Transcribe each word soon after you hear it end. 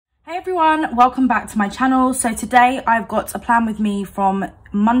Everyone, welcome back to my channel. So today I've got a plan with me from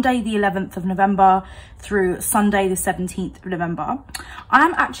Monday the 11th of November through Sunday the 17th of November.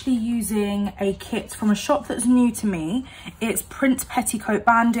 I'm actually using a kit from a shop that's new to me. It's Print Petticoat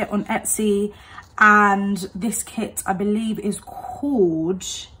Bandit on Etsy, and this kit I believe is called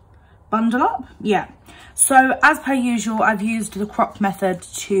Bundle Up. Yeah, so as per usual, I've used the crop method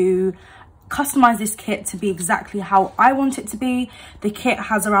to customize this kit to be exactly how I want it to be. The kit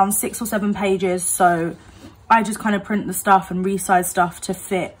has around 6 or 7 pages, so I just kind of print the stuff and resize stuff to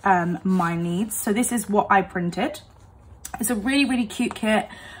fit my needs. So this is what I printed. It's a really cute kit,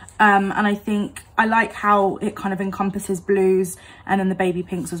 and I think I like how it kind of encompasses blues and then the baby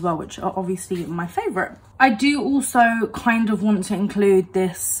pinks as well, which are obviously my favorite. I do also kind of want to include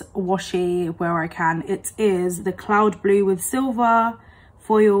this washi where I can. It is the cloud blue with silver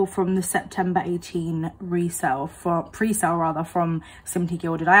foil from the September 18 pre-sale rather, from Simply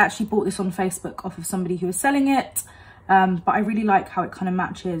Gilded. I actually bought this on Facebook off of somebody who was selling it, but I really like how it kind of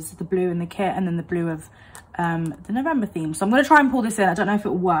matches the blue in the kit and then the blue of the November theme. So I'm going to try and pull this in. I don't know if it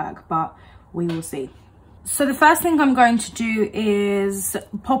will work, but we will see. So the first thing I'm going to do is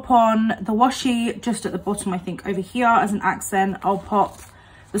pop on the washi just at the bottom, I think over here as an accent. I'll pop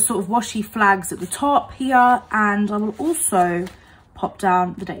the sort of washi flags at the top here, and I will also pop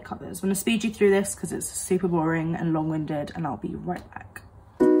down the date covers. I'm going to speed you through this because it's super boring and long-winded, and I'll be right back.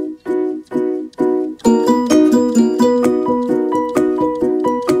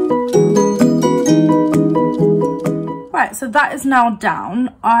 Right, so that is now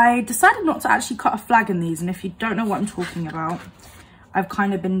down. I decided not to actually cut a flag in these, and if you don't know what I'm talking about, I've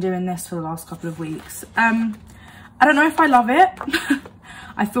kind of been doing this for the last couple of weeks. I don't know if I love it.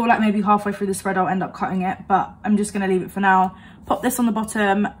 I feel like maybe halfway through the spread I'll end up cutting it, but I'm just going to leave it for now. Pop this on the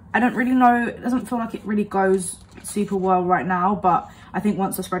bottom. I don't really know, it doesn't feel like it really goes super well right now, but I think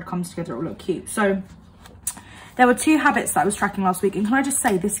once the spread comes together, it'll look cute. So there were 2 habits that I was tracking last week, and can I just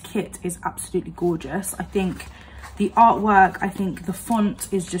say this kit is absolutely gorgeous. I think the artwork, I think the font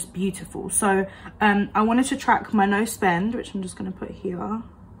is just beautiful. So I wanted to track my no spend, which I'm just going to put here,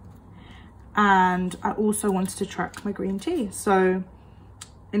 and I also wanted to track my green tea. So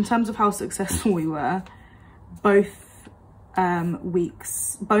in terms of how successful we were, both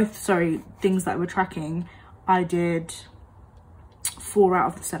things that we're tracking, I did 4 out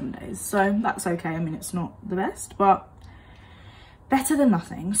of the 7 days, so that's okay. I mean, it's not the best, but better than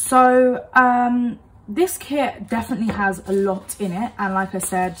nothing. So this kit definitely has a lot in it, and like I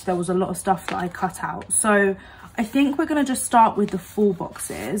said, there was a lot of stuff that I cut out. So I think we're going to just start with the full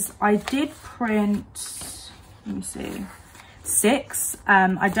boxes. I did print, let me see, 6.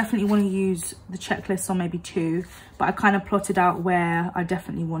 I definitely want to use the checklist on maybe 2, but I kind of plotted out where I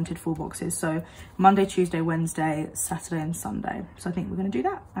definitely wanted full boxes. So Monday, Tuesday, Wednesday, Saturday and Sunday. So I think we're going to do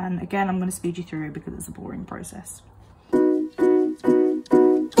that. And again, I'm going to speed you through because it's a boring process.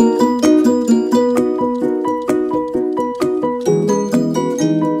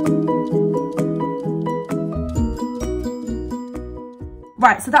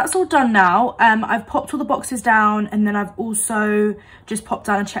 Right, so that's all done now. I've popped all the boxes down, and then I've also just popped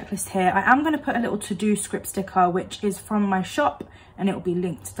down a checklist here. I am going to put a little to-do script sticker, which is from my shop, and it will be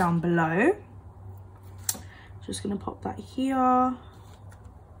linked down below. Just going to pop that here,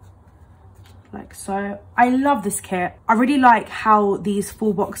 like so. I love this kit. I really like how these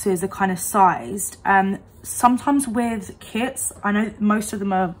full boxes are kind of sized. Sometimes with kits, I know most of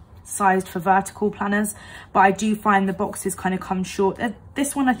them are sized for vertical planners, but I do find the boxes kind of come short.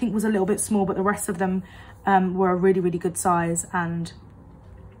 This one I think was a little bit small, but the rest of them were a really good size and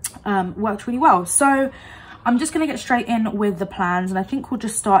worked really well. So I'm just going to get straight in with the plans, and I think we'll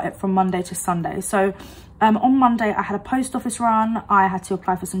just start it from Monday to Sunday. So on Monday I had a post office run. I had to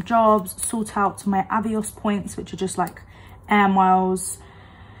apply for some jobs, sort out my Avios points, which are just like air miles.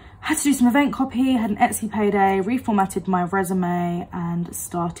 Had to do some event copy, had an Etsy payday, reformatted my resume, and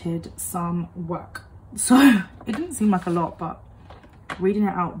started some work. So it didn't seem like a lot, but reading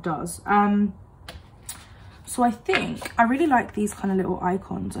it out does. So I think I really like these kind of little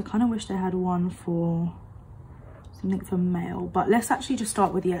icons. I kind of wish they had one for something for mail, but let's actually just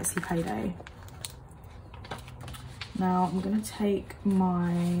start with the Etsy payday. Now I'm going to take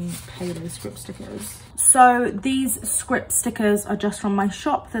my payday script stickers. So these script stickers are just from my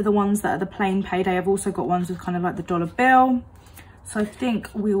shop. They're the ones that are the plain payday. I've also got ones with kind of like the dollar bill. So I think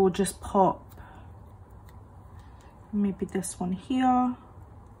we will just pop maybe this one here,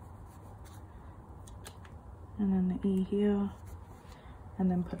 and then the E here, and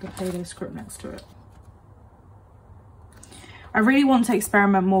then put the payday script next to it. I really want to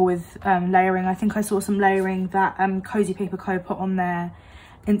experiment more with layering. I think I saw some layering that Cozy Paper Co put on their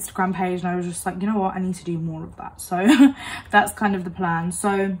Instagram page, and I was just like, you know what, I need to do more of that. So that's kind of the plan.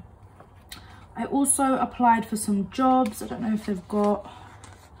 So I also applied for some jobs. I don't know if they've got,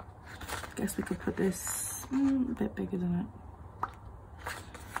 I guess we could put this a bit bigger than it.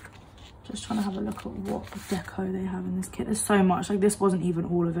 Just trying to have a look at what deco they have in this kit. There's so much, like this wasn't even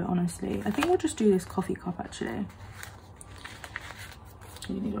all of it, honestly. I think we'll just do this coffee cup actually.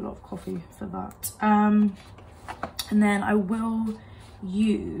 You need a lot of coffee for that. And then I will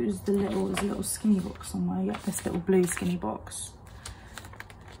use the little skinny box on my, this little blue skinny box.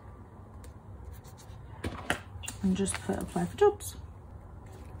 And just put apply for jobs.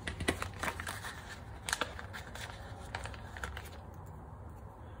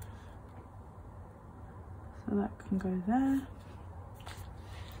 So that can go there.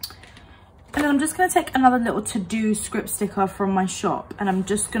 And then I'm just going to take another little to-do script sticker from my shop, and I'm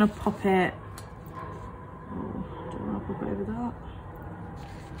just going to pop it, don't want to pop it over that.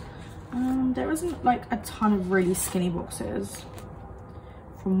 There isn't like a ton of really skinny boxes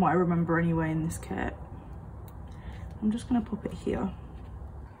from what I remember anyway in this kit. I'm just going to pop it here.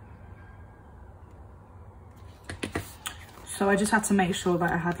 So I just had to make sure that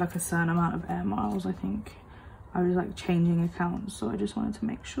I had like a certain amount of air miles. I think I was like changing accounts, so I just wanted to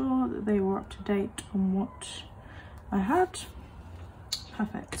make sure that they were up to date on what I had.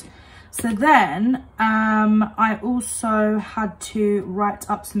 Perfect. So then I also had to write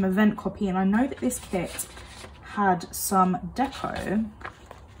up some event copy, and I know that this kit had some deco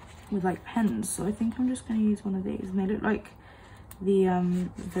with like pens, so I think I'm just going to use one of these, and they look like the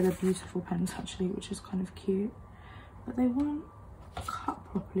Villa Beautiful pens actually, which is kind of cute, but they won't cut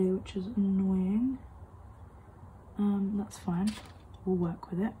properly, which is annoying. That's fine, we'll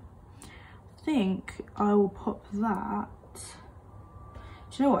work with it. I think I will pop that.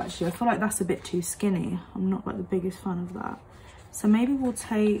 Do you know what, actually I feel like that's a bit too skinny. I'm not like the biggest fan of that, so maybe we'll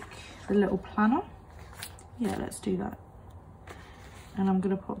take the little planner. Yeah, let's do that. And I'm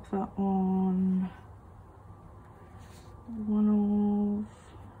gonna pop that on one of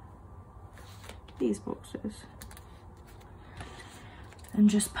these boxes, and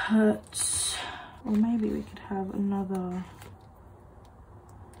just put, or maybe we could have another,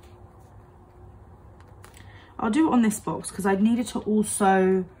 I'll do it on this box because I needed to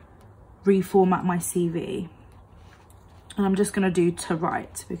also reformat my CV, and I'm just gonna do to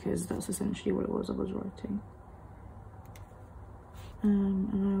write because that's essentially what it was I was writing.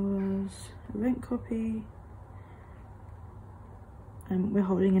 And I was event copy, and we're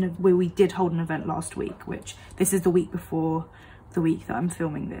holding an, we did hold an event last week, which this is the week before the week that I'm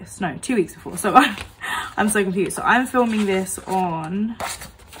filming this. No, 2 weeks before, so I'm so confused. So I'm filming this on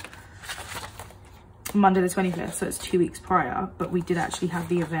Monday the 25th, so it's 2 weeks prior, but we did actually have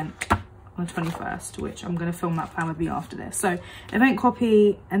the event on the 21st, which I'm going to film that plan with me after this. So event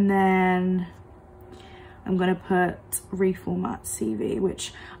copy, and then I'm going to put reformat CV,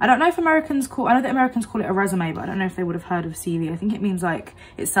 which I don't know if Americans call, I know that Americans call it a resume, but I don't know if they would have heard of CV. I think it means like,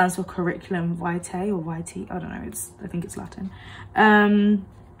 it stands for curriculum vitae or vitae, I don't know, I think it's Latin.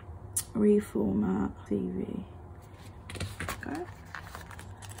 Reformat CV. Okay.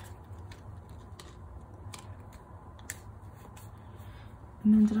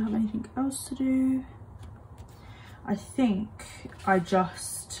 And then did I have anything else to do? I think I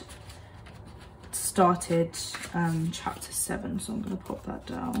just started chapter 7, so I'm going to pop that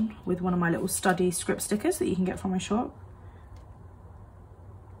down with one of my little study script stickers that you can get from my shop.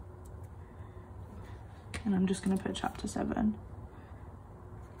 And I'm just going to put chapter 7.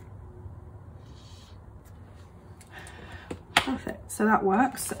 Perfect, so that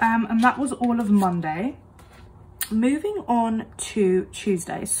works. And that was all of Monday. Moving on to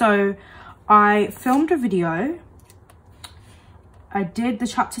Tuesday. So I filmed a video. I did the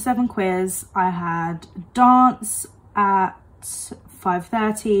chapter 7 quiz. I had dance at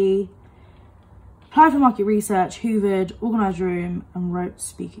 5:30, applied for market research, hoovered, organised room, and wrote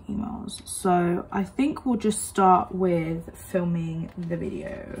speaker emails. So I think we'll just start with filming the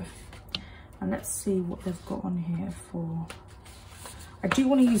video. And let's see what they've got on here for. I do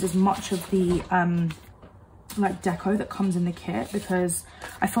want to use as much of the like deco that comes in the kit, because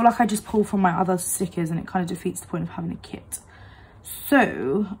I feel like I just pull from my other stickers and it kind of defeats the point of having a kit.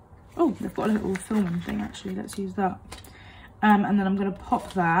 So, oh, they've got a little filming thing actually, let's use that. And then I'm going to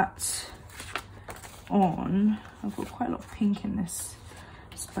pop that on. I've got quite a lot of pink in this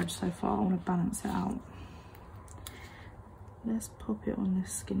spread so far, I want to balance it out. Let's pop it on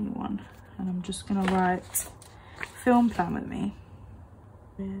this skinny one, and I'm just going to write film plan with me.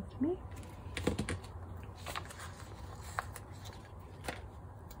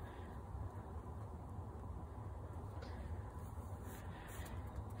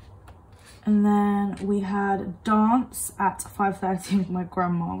 And then we had dance at 5:30 with my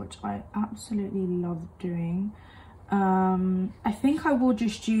grandma, which I absolutely love doing. I think I will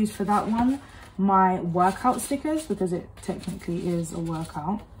just use for that one my workout stickers because it technically is a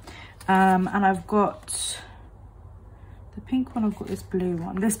workout. And I've got the pink one, I've got this blue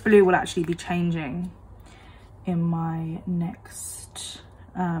one. This blue will actually be changing in my next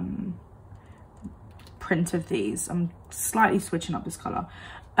print of these. I'm slightly switching up this colour.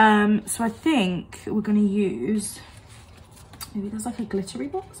 So I think we're going to use, maybe there's like a glittery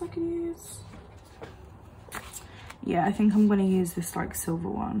box I can use. Yeah, I think I'm going to use this like silver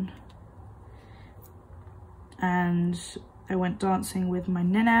one. And I went dancing with my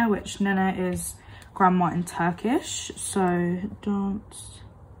nene, which nene is grandma in Turkish. So dance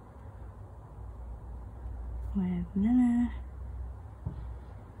with nene.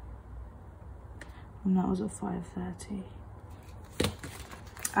 And that was at 5:30.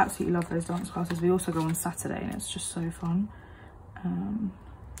 Absolutely love those dance classes. We also go on Saturday and it's just so fun.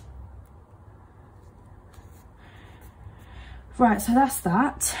 Right, so that's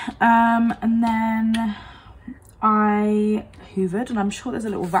that. And then I hoovered, and I'm sure there's a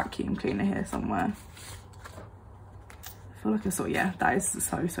little vacuum cleaner here somewhere. I feel like I saw, yeah, that is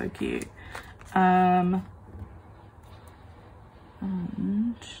so cute. And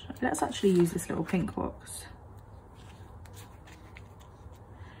let's actually use this little pink box.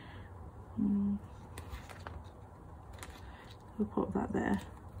 We'll put that there.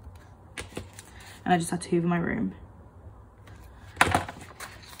 And I just had to hoover my room.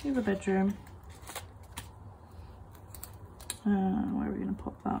 Hoover bedroom. Where are we going to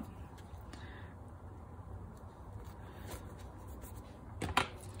pop that?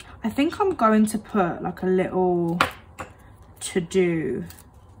 I think I'm going to put like a little to-do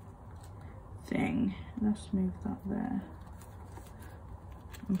thing. Let's move that there.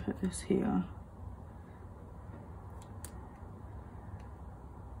 And put this here.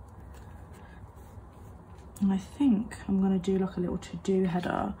 And I think I'm going to do like a little to-do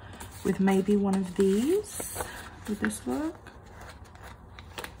header with maybe one of these. Would this work?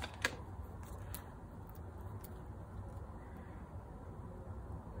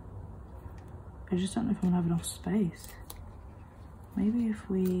 I just don't know if I'm going to have enough space. Maybe if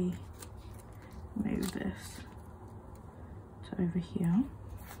we move this to over here,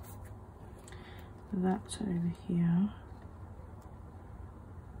 that to over here.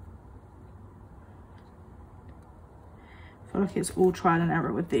 I feel like it's all trial and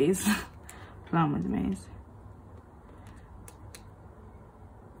error with these. Plan with me.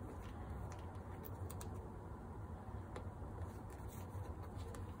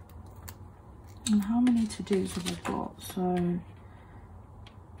 And how many to-dos have I got? So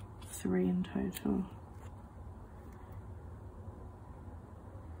 3 in total.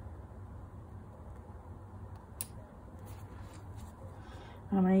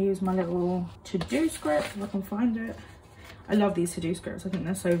 I'm going to use my little to-do script if I can find it. I love these to-do scripts. I think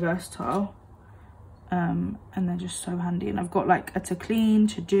they're so versatile. And they're just so handy. And I've got like a to clean,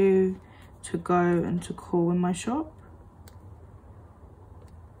 to do, to go, and to call in my shop.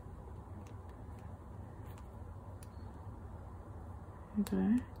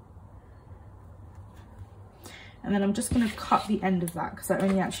 Okay. And then I'm just going to cut the end of that because I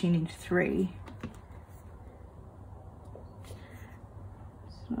only actually need 3.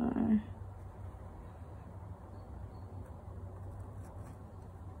 So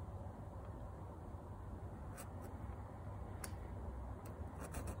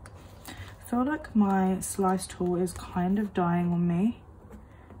I feel like my slice tool is kind of dying on me.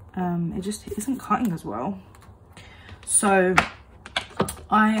 It just isn't cutting as well. So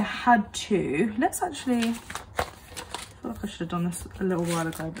I had to, let's actually, I feel like I should have done this a little while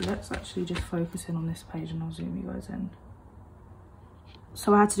ago, but let's actually just focus in on this page and I'll zoom you guys in.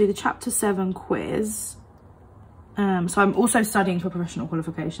 So I had to do the chapter 7 quiz. So I'm also studying for professional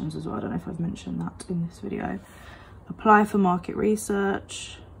qualifications as well. I don't know if I've mentioned that in this video. Apply for market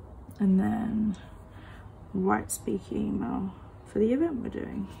research, and then write speak email for the event we're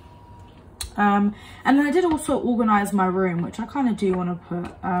doing. And then I did also organise my room, which I kind of do want to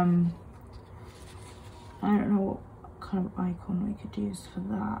put, I don't know what kind of icon we could use for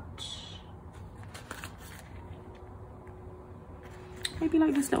that. Maybe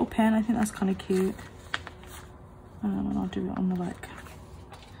like this little pen, I think that's kind of cute. And I'll do it on the like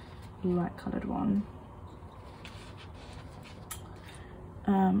light coloured one.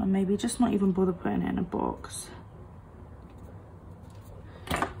 And maybe just not even bother putting it in a box.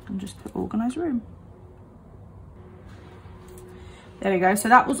 And just put organised room. There we go. So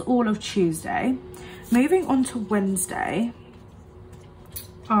that was all of Tuesday. Moving on to Wednesday,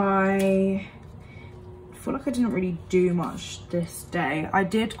 I feel like I didn't really do much this day. I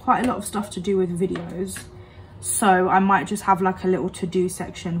did quite a lot of stuff to do with videos, so I might just have like a little to-do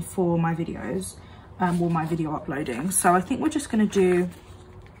section for my videos, or my video uploading. So I think we're just gonna do,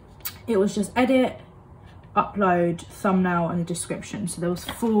 it was just edit, upload, thumbnail and a description. So there was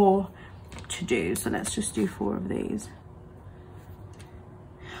 4 to do, so let's just do 4 of these.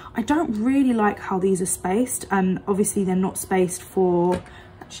 I don't really like how these are spaced, and obviously they're not spaced for,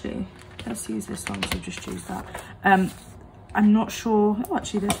 actually let's use this one, so just use that. I'm not sure, oh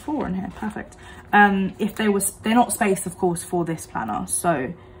actually there's 4 in here, perfect. If they was, they're not spaced of course for this planner,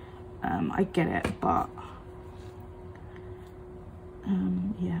 so I get it, but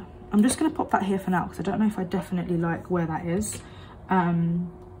yeah, I'm just gonna pop that here for now because I don't know if I definitely like where that is. I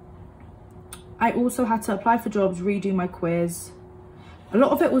also had to apply for jobs, redo my quiz. A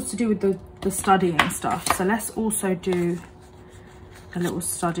lot of it was to do with the studying stuff, so let's also do a little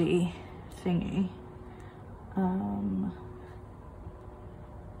study thingy. I'm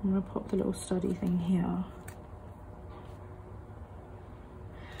gonna pop the little study thing here.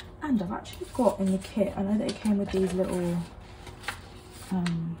 And I've actually got in the kit, I know that it came with these little,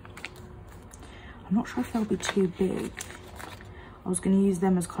 I'm not sure if they'll be too big. I was gonna use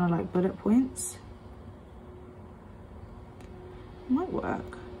them as kind of like bullet points. Might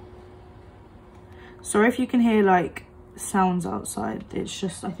work. Sorry if you can hear like sounds outside, it's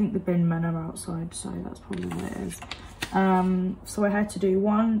just, I think the bin men are outside, so that's probably what it is. So I had to do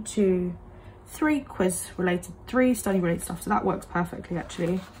 1, 2, 3 quiz related, 3 study related stuff, so that works perfectly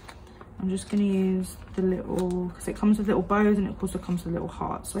actually. I'm just going to use the little, because it comes with little bows and it also comes with little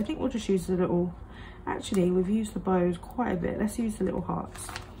hearts, so I think we'll just use the little, actually we've used the bows quite a bit, let's use the little hearts.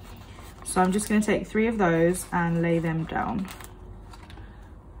 So I'm just going to take 3 of those and lay them down.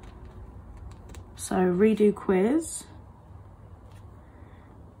 So redo quiz.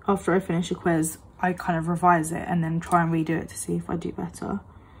 After I finish a quiz, I kind of revise it and then try and redo it to see if I do better.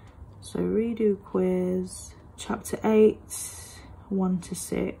 So redo quiz, chapter 8, 1 to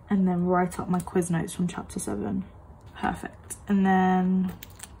 6, and then write up my quiz notes from chapter 7. Perfect. And then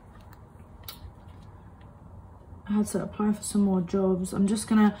I had to apply for some more jobs. I'm just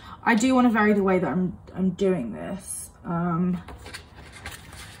gonna, I do want to vary the way that I'm doing this.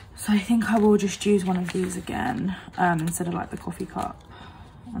 So I think I will just use one of these again, instead of like the coffee cup.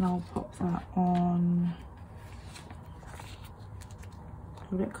 And I'll pop that on.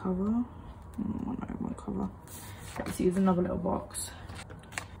 Will it cover? Oh no, it won't cover. Let's use another little box.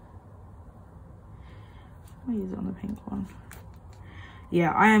 I'll use it on the pink one.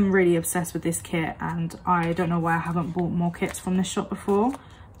 Yeah, I am really obsessed with this kit, and I don't know why I haven't bought more kits from this shop before.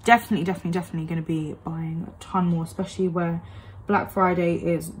 Definitely going to be buying a ton more, especially where Black Friday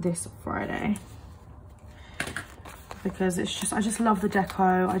is this Friday. Because it's just, I just love the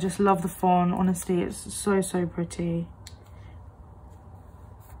deco, I just love the font, honestly, it's so pretty.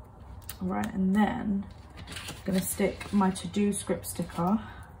 All right, and then I'm gonna stick my to-do script sticker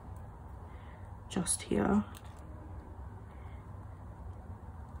just here.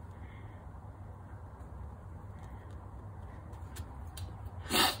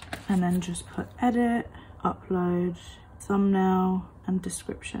 And then just put edit, upload, thumbnail and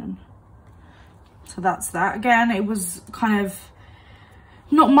description. So that's that. Again, it was kind of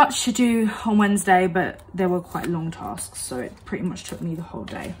not much to do on Wednesday, but there were quite long tasks, so it pretty much took me the whole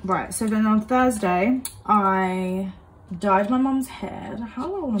day. Right, so then on Thursday, I dyed my mum's hair. How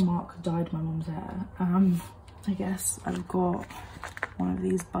do I want to mark dyed my mum's hair? I guess I've got one of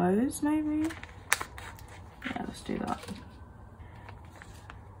these bows, maybe? Yeah, let's do that.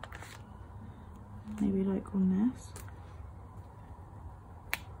 Maybe like on this.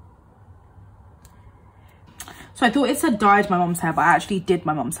 So I thought it said dyed my mum's hair, but I actually did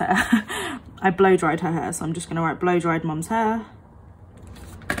my mum's hair. I blow dried her hair, so I'm just gonna write blow dried mum's hair.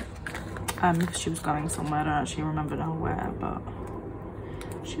 Because she was going somewhere, I don't actually remember now where, but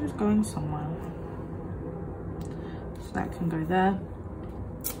she was going somewhere. So that can go there.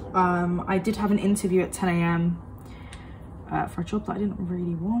 I did have an interview at 10 AM for a job that I didn't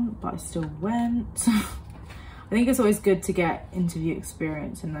really want, but I still went. I think it's always good to get interview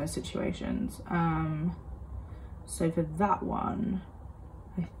experience in those situations. So for that one,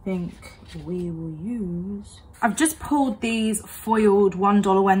 I think we will use, I've just pulled these foiled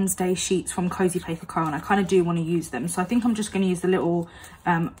 $1 Wednesday sheets from Cozy Paper Co, and I kind of do want to use them. So I think I'm just going to use the little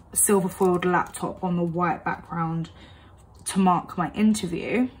silver foiled laptop on the white background to mark my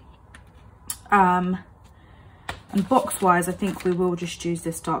interview. And box wise, I think we will just use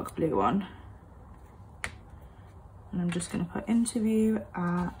this dark blue one. And I'm just going to put interview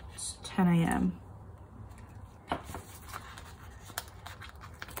at 10 AM.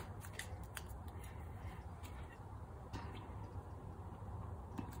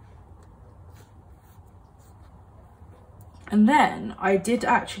 And then I did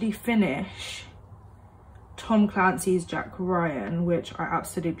actually finish Tom Clancy's Jack Ryan, which I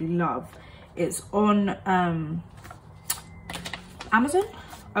absolutely love. It's on Amazon.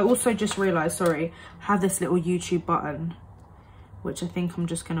 I also just realized, sorry, I have this little YouTube button, which I think I'm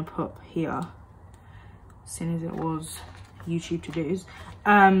just gonna put here, seeing as it was YouTube to-dos.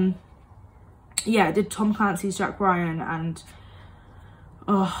 Yeah, I did Tom Clancy's Jack Ryan, and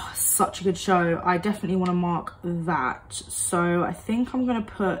oh, such a good show. I definitely want to mark that. So I think I'm gonna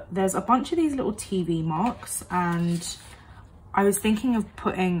put, there's a bunch of these little TV marks, and I was thinking of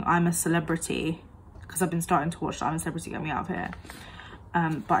putting I'm a Celebrity, because I've been starting to watch I'm a Celebrity, Get Me Out of Here.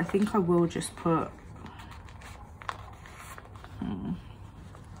 But I think I will just put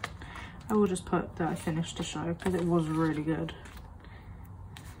I will just put that I finished the show, because it was really good.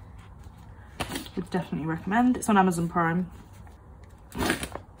 Would definitely recommend. It's on Amazon Prime.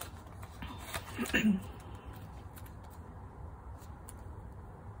 Okay.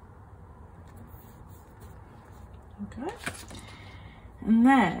 And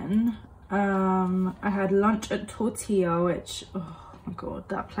then I had lunch at Tortilla, which, oh my god,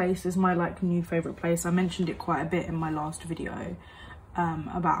 that place is my like new favorite place. I mentioned it quite a bit in my last video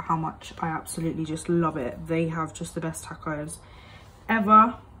about how much I absolutely just love it. They have just the best tacos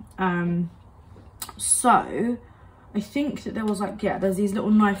ever. So I think that there was like, yeah, there's these little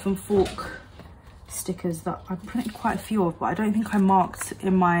knife and fork stickers that I printed quite a few of, but I don't think I marked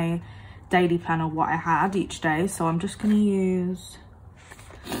in my daily planner what I had each day. So I'm just gonna use,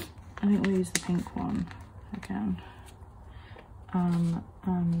 I think we'll use the pink one again. And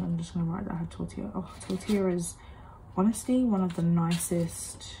I'm just gonna write that I had Tortilla. Oh, Tortilla is honestly one of the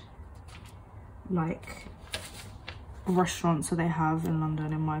nicest like restaurants that they have in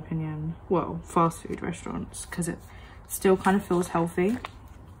London, in my opinion. Well, fast food restaurants, because it still kind of feels healthy,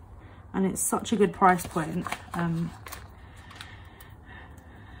 and it's such a good price point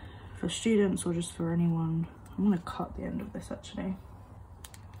for students or just for anyone. I'm gonna cut the end of this actually.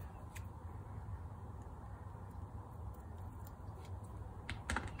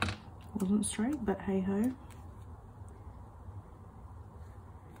 Wasn't straight, but hey ho.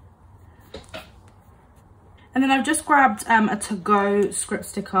 And then I've just grabbed a to-go script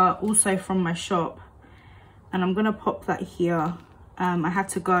sticker, also from my shop, and I'm gonna pop that here. I had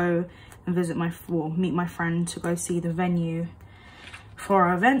to go and visit meet my friend to go see the venue for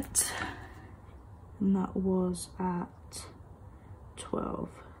our event, and that was at 12.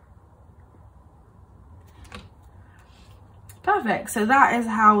 Perfect. So that is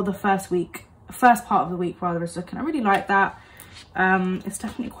how the first part of the week rather is looking. I really like that. It's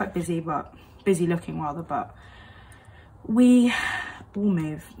definitely quite busy looking rather, but we will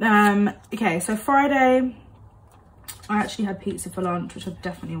move. Okay, so Friday I actually had pizza for lunch, which I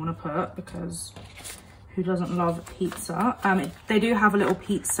definitely want to put, because who doesn't love pizza? They do have a little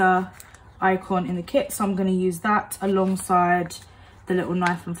pizza icon in the kit, so I'm going to use that alongside the little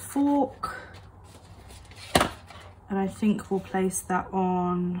knife and fork, and I think we'll place that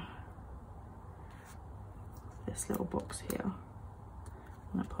on this little box here.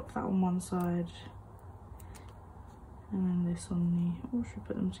 I'm going to pop that on one side, and then this on the, oh, should we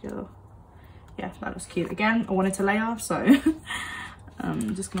put them together? Yeah, that looks cute. Again, I wanted to layer, so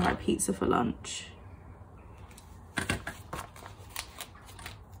I'm just going to write pizza for lunch.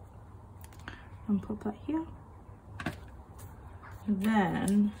 And put that here.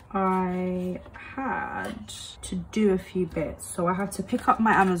 Then I had to do a few bits. So I had to pick up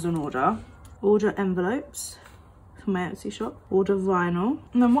my Amazon order envelopes for my Etsy shop, order vinyl.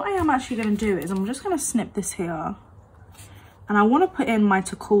 And then what I am actually going to do is I'm just going to snip this here, and I want to put in my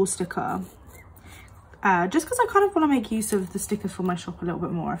to call sticker, just because I kind of want to make use of the stickers from my shop a little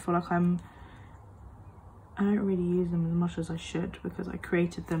bit more. I feel like I don't really use them as much as I should, because I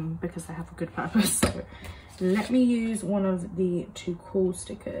created them because they have a good purpose. So let me use one of the to call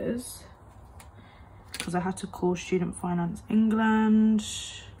stickers, because I had to call Student Finance England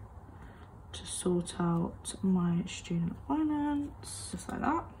to sort out my student finance, just like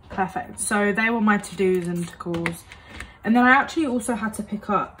that. Perfect. So they were my to-dos and to calls. And then I actually also had to pick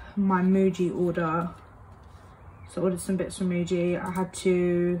up my Muji order. So I ordered some bits from Muji. I had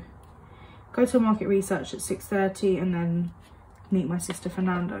to go to market research at 6:30 and then meet my sister for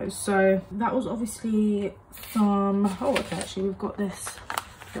Nando's. So that was obviously some, oh okay, actually we've got this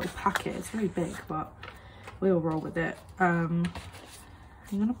little packet. It's very big, but we'll roll with it. I'm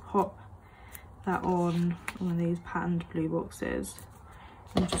gonna pop that on one of these patterned blue boxes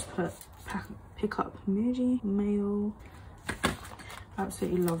and just put pick up Muji mail.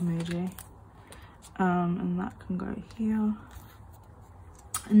 Absolutely love Muji. And that can go here.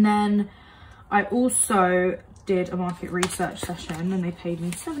 And then I also did a market research session and they paid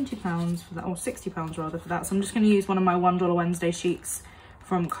me £70 for that, or £60 rather for that. So I'm just going to use one of my $1 Wednesday sheets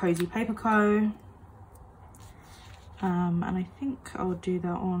from Cozy Paper Co. And I think I'll do that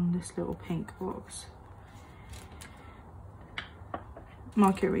on this little pink box.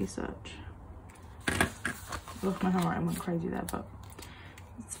 Market research. Look, my handwriting went crazy there, but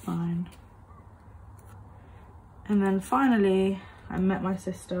it's fine. And then finally, I met my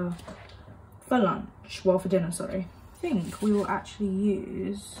sister for lunch, well, for dinner, sorry. I think we will actually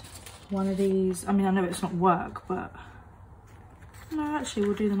use one of these. I mean, I know it's not work, but no, actually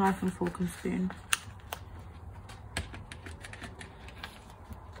we'll do the knife and fork and spoon.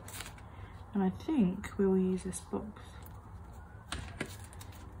 And I think we will use this box.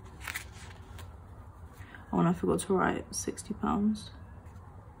 Oh, and I forgot to write £60.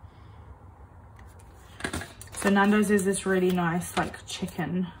 So Nando's is this really nice like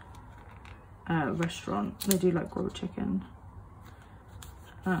chicken restaurant. They do like grilled chicken.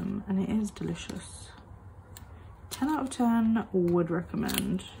 And it is delicious. 10 out of 10 would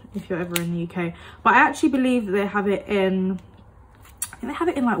recommend if you're ever in the UK. But I actually believe they have it in, I think they have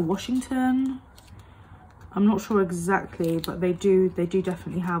it in like Washington. I'm not sure exactly, but they do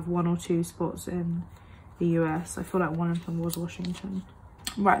definitely have 1 or 2 spots in the US. I feel like one of them was Washington.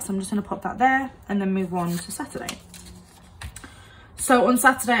 Right, so I'm just gonna pop that there and then move on to Saturday. So on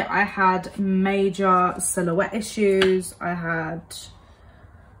Saturday I had major silhouette issues. I had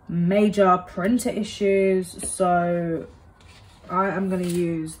major printer issues. So I am gonna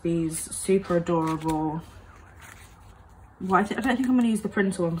use these super adorable, well, I don't think I'm gonna use the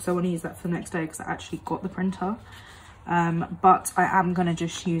printer one because I want to use that for the next day because I actually got the printer. But I am gonna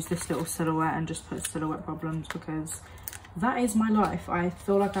just use this little silhouette and just put silhouette problems because that is my life. I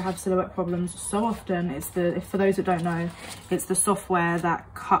feel like I have silhouette problems so often. It's the, for those that don't know, it's the software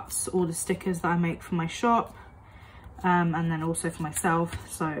that cuts all the stickers that I make for my shop, and then also for myself.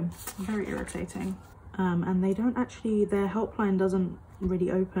 So very irritating. And they don't actually, their helpline doesn't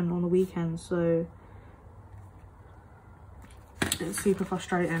really open on the weekends, so it's super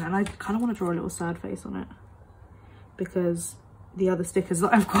frustrating. And I kind of want to draw a little sad face on it because the other stickers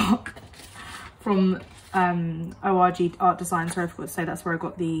that I've got from ORG Art Design, sorry I forgot to say that's where I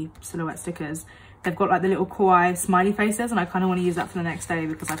got the silhouette stickers. They've got like the little kawaii smiley faces and I kind of want to use that for the next day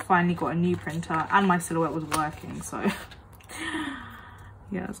because I finally got a new printer and my silhouette was working, so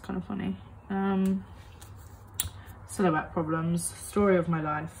yeah, it's kind of funny. Silhouette problems, story of my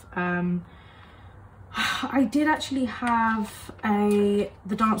life. I did actually have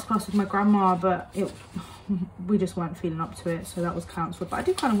the dance class with my grandma, but we just weren't feeling up to it, so that was cancelled. But I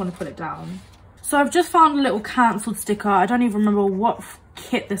do kind of want to put it down. So I've just found a little cancelled sticker. I don't even remember what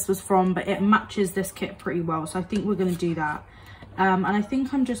kit this was from, but it matches this kit pretty well. So I think we're going to do that. And I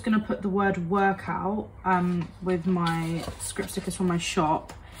think I'm just going to put the word workout with my script stickers from my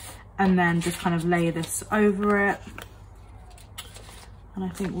shop. And then just kind of lay this over it. And I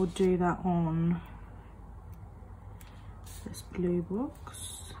think we'll do that on this blue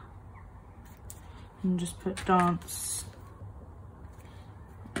box. And just put dance.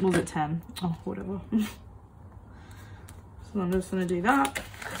 Was it 10? Oh, whatever. So I'm just gonna do that.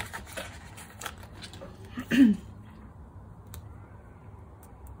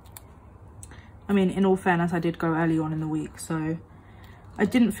 I mean, in all fairness, I did go early on in the week, so I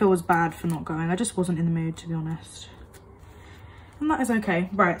didn't feel as bad for not going. I just wasn't in the mood, to be honest. And that is okay.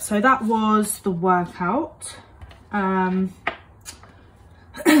 Right, so that was the workout. I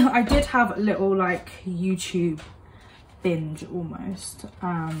did have a little like YouTube binge almost,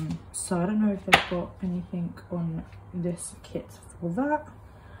 so I don't know if they've got anything on this kit for that.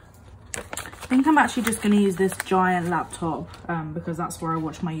 I think I'm actually just going to use this giant laptop because that's where I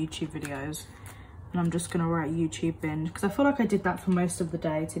watch my YouTube videos, and I'm just going to write YouTube binge because I feel like I did that for most of the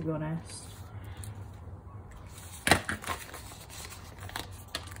day, to be honest.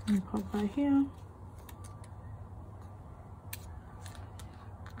 And pop that here.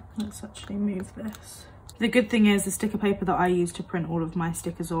 Let's actually move this. The good thing is the sticker paper that I use to print all of my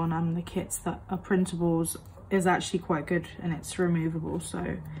stickers on and the kits that are printables is actually quite good, and it's removable,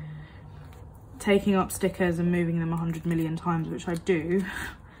 so taking up stickers and moving them 100 million times, which I do,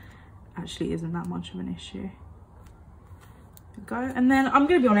 actually isn't that much of an issue. There we go. And then I'm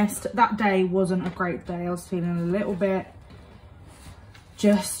gonna be honest, that day wasn't a great day. I was feeling a little bit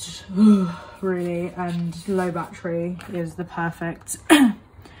just really, and low battery is the perfect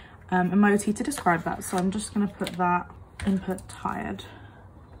emoji to describe that. So I'm just gonna put that input tired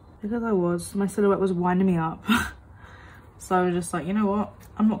because my silhouette was winding me up. So I was just like, you know what,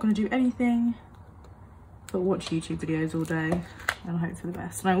 I'm not gonna do anything but watch YouTube videos all day and hope for the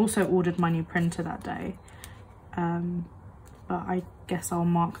best. And I also ordered my new printer that day, but I guess I'll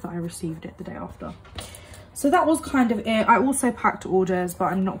mark that I received it the day after. So that was kind of it. I also packed orders, but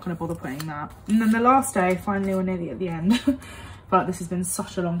I'm not going to bother putting that. And then the last day, finally we're nearly at the end, but this has been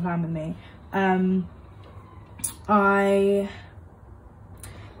such a long time with me. I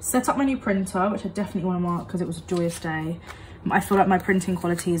set up my new printer, which I definitely want to mark because it was a joyous day. I feel like my printing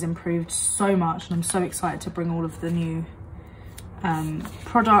quality has improved so much, and I'm so excited to bring all of the new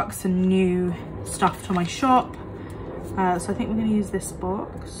products and new stuff to my shop. So I think we're going to use this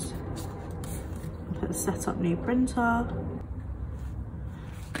box. Put the set up new printer.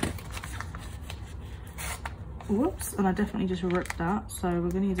 Whoops, and I definitely just ripped that, so we're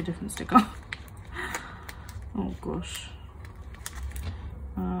going to use a different sticker. Oh gosh.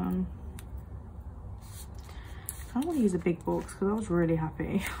 I don't want to use a big box because I was really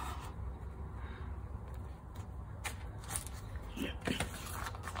happy.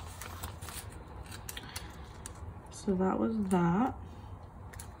 So that was that.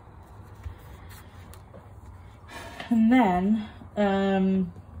 And then I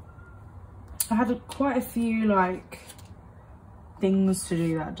had quite a few like things to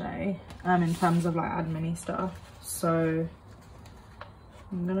do that day in terms of like admin-y stuff. So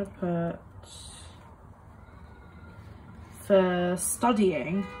I'm gonna put, for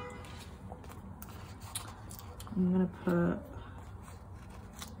studying, I'm gonna put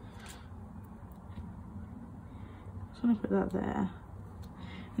that there.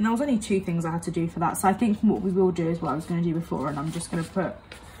 And there was only 2 things I had to do for that, so I think what we will do is what I was going to do before, and I'm just going to put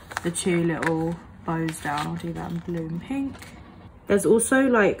the 2 little bows down. I'll do that in blue and pink. There's also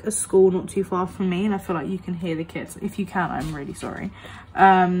like a school not too far from me, and I feel like you can hear the kids. If you can, I'm really sorry.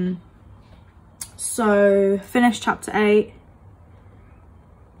 So finish chapter 8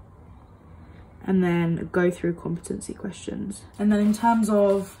 and then go through competency questions. And then in terms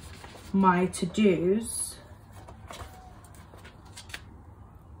of my to-dos,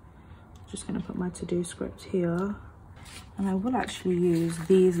 just going to put my to-do script here, and I will actually use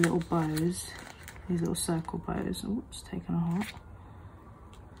these little bows, these little circle bows. Oops, taken a heart.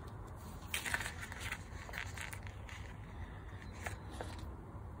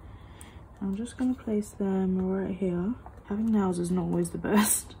 I'm just going to place them right here. Having nails is not always the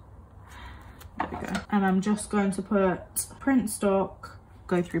best. There we go. And I'm just going to put print stock,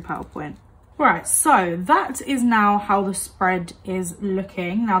 go through PowerPoint. Right, so that is now how the spread is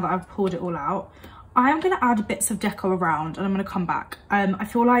looking now that I've pulled it all out. I am going to add bits of deco around and I'm going to come back. I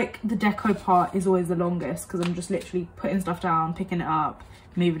feel like the deco part is always the longest because I'm just literally putting stuff down, picking it up,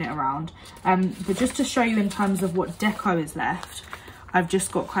 moving it around. But just to show you in terms of what deco is left, I've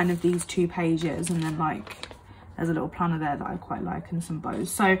just got kind of these 2 pages and then like there's a little planner there that I quite like and some bows.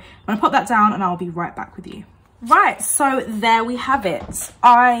 So I'm going to pop that down and I'll be right back with you. Right, so there we have it.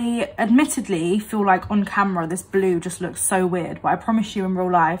 I admittedly feel like on camera this blue just looks so weird, but I promise you in real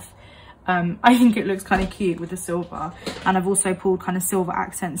life I think it looks kind of cute with the silver, and I've also pulled kind of silver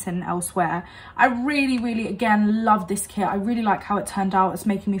accents in elsewhere. I really again love this kit. I really like how it turned out. It's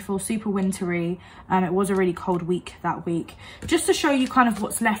making me feel super wintry. It was a really cold week that week. Just to show you kind of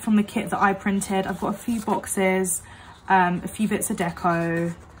what's left from the kit that I printed, I've got a few boxes, a few bits of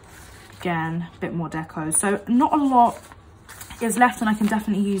deco. Again, a bit more deco, so not a lot is left, and I can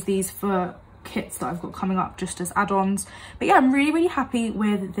definitely use these for kits that I've got coming up just as add-ons. But yeah, I'm really happy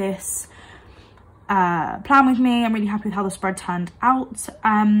with this plan with me. I'm really happy with how the spread turned out.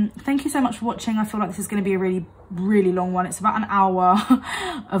 Thank you so much for watching. I feel like this is going to be a really long one. It's about an hour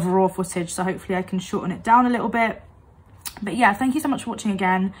of raw footage, so hopefully I can shorten it down a little bit. But yeah, thank you so much for watching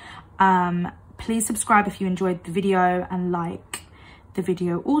again. Please subscribe if you enjoyed the video and like the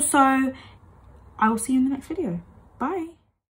video also. I will see you in the next video. Bye.